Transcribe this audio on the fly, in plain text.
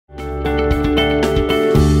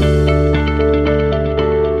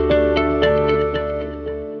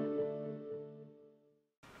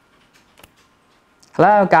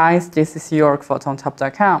Hello guys, this is York for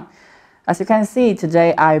Tomtop.com. As you can see,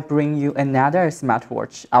 today I bring you another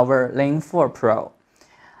smartwatch, our LEM4 Pro.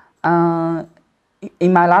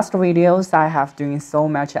 In my last videos, I have doing so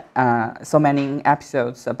many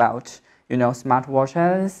episodes about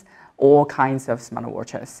smartwatches, all kinds of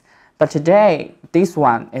smartwatches. But today, this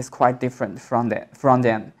one is quite different from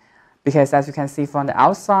them, because as you can see from the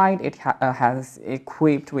outside, it has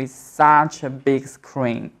equipped with such a big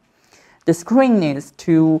screen. The screen is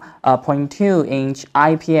 2.2-inch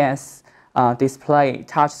IPS display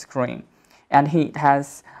touchscreen, and it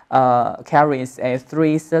has carries a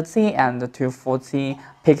 330 and 240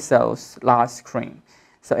 pixels large screen.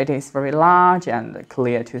 So it is very large and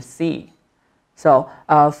clear to see. So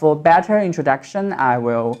for better introduction, I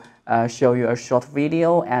will show you a short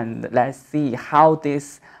video, and let's see how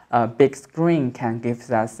this big screen can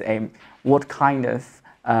give us what kind of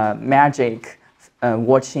magic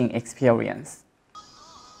watching experience.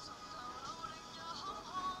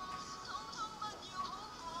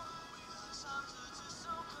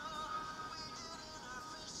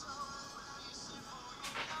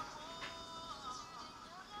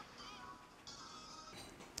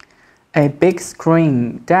 A big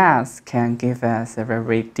screen does can give us a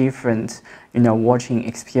very different, watching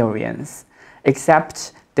experience.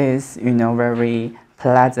 Except this, very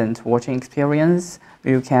pleasant watching experience,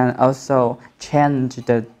 you can also change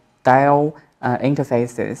the dial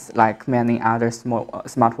interfaces like many other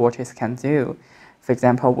smartwatches can do. For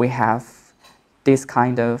example, we have this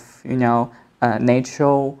kind of,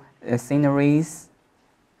 natural sceneries,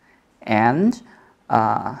 and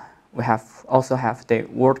we also have the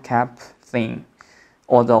World Cup thing,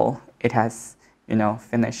 although it has,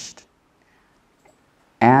 finished.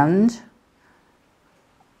 And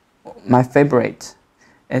my favorite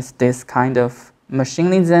is this kind of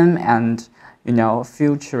machinism and,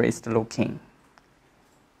 futurist looking.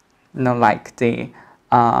 Like the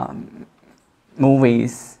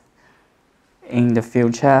movies in the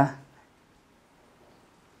future.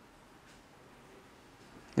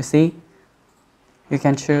 You see? You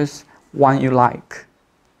can choose one you like.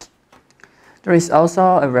 There is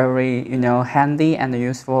also a very, handy and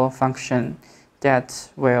useful function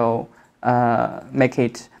that will make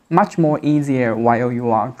it much more easier while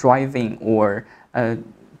you are driving or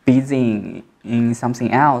busy in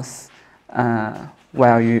something else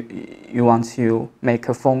while you want to make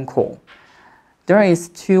a phone call. There is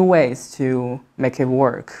two ways to make it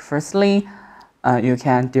work. Firstly, you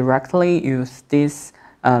can directly use this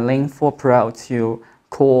LEM4 Pro to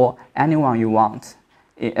call anyone you want,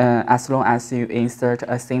 as long as you insert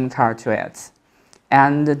a SIM card to it.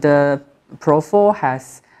 And the Pro 4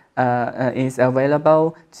 is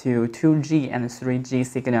available to 2G and 3G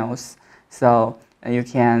signals. So you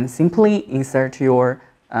can simply insert your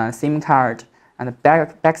SIM card on the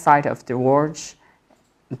back side of the watch,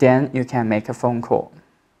 then you can make a phone call.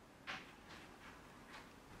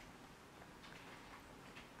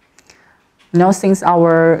 Since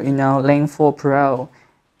our LEM4 Pro,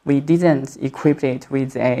 we didn't equip it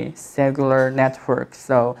with a cellular network,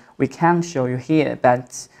 so we can't show you here.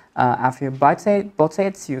 But after you bought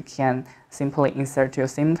it, you can simply insert your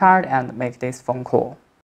SIM card and make this phone call.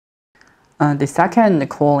 The second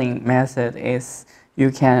calling method is you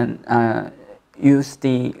can use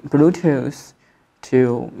the Bluetooth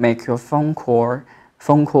to make your phone call,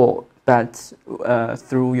 but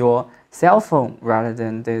through your cell phone rather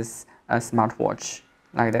than this smartwatch,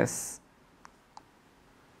 like this.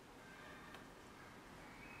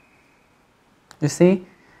 You see?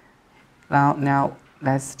 Now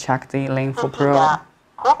let's check the LEM4 Pro.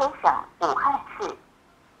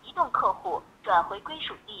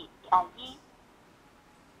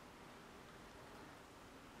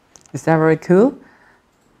 Is that very cool?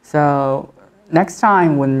 So next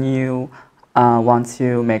time when you want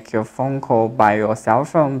to make your phone call by your cell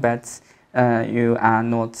phone, but you are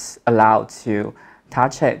not allowed to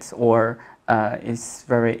touch it, or it's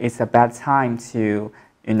a bad time to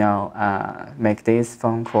make this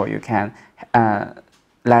phone call, you can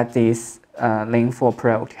let this LEM4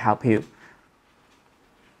 Pro to help you.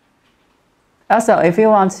 Also, if you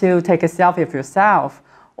want to take a selfie of yourself,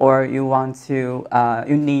 or you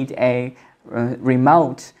need a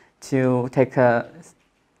remote to take a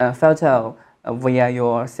photo via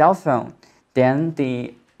your cell phone, then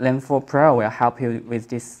the LEM4 Pro will help you with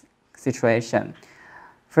this situation.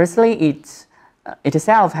 Firstly, it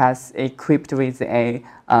itself has equipped with a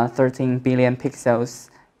 13 billion pixels,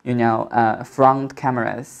 front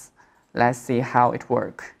cameras. Let's see how it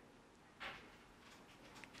works.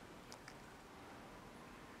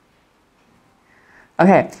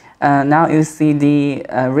 Okay, now you see the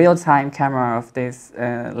real-time camera of this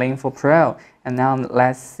LEM4 Pro, and now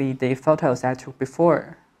let's see the photos I took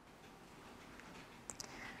before.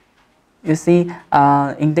 You see,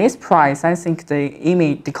 in this price, I think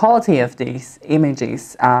the quality of these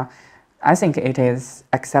images, I think it is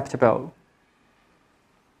acceptable.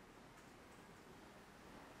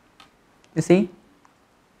 You see?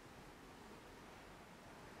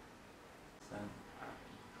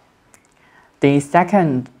 The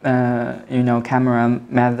second, camera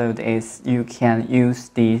method is you can use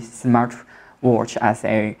the smartwatch as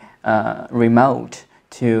a remote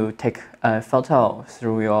to take a photo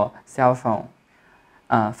through your cell phone.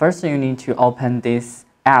 First, you need to open this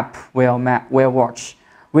app, WearWatch,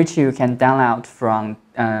 which you can download from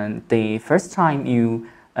the first time you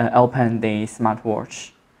open the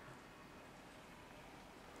smartwatch.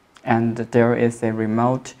 And there is a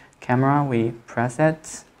remote camera. We press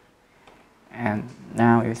it. And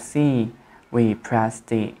now you see we press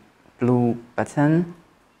the blue button,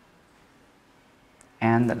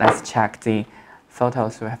 and let's check the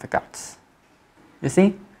photos we have got. You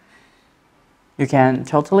see, you can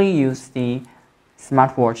totally use the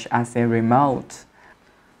smartwatch as a remote.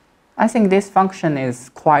 I think this function is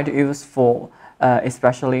quite useful,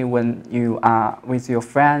 especially when you are with your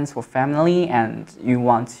friends or family and you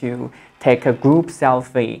want to take a group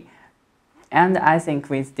selfie. And I think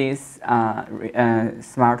with this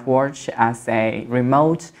smartwatch as a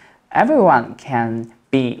remote, everyone can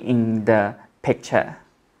be in the picture.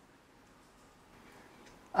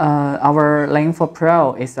 Our LEM4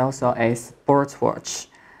 Pro is also a sports watch.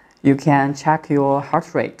 You can check your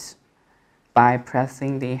heart rate by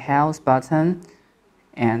pressing the health button,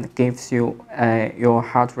 and gives you your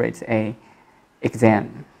heart rate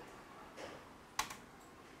exam.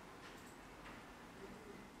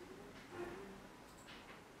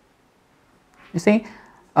 You see,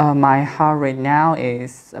 my heart rate now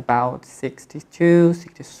is about 62,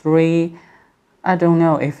 63. I don't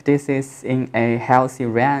know if this is in a healthy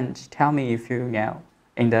range. Tell me if you know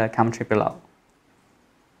in the comment below.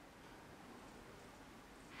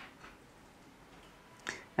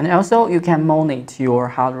 And also, you can monitor your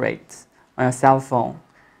heart rate on your cell phone.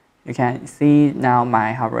 You can see now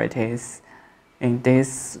my heart rate is in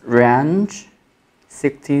this range,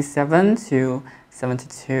 67 to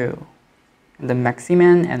 72. The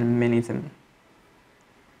maximum and minimum.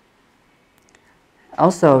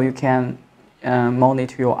 Also, you can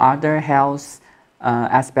monitor your other health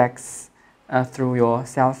aspects through your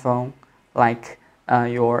cell phone, like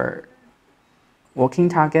your walking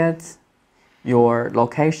targets, your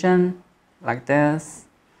location, like this.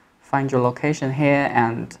 Find your location here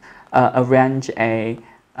and arrange a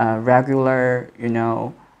regular,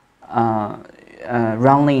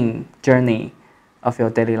 running journey of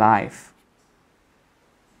your daily life.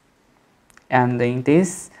 And in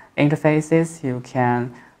these interfaces, you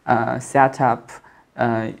can set up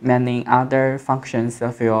many other functions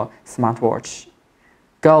of your smartwatch.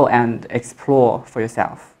 Go and explore for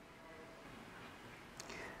yourself.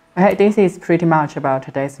 Okay, this is pretty much about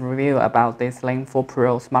today's review about this LEM4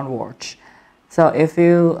 Pro smartwatch. So if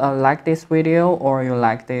you like this video or you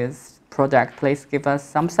like this product, please give us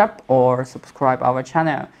a thumbs up or subscribe our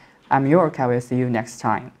channel. I'm York. I will see you next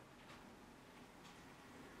time.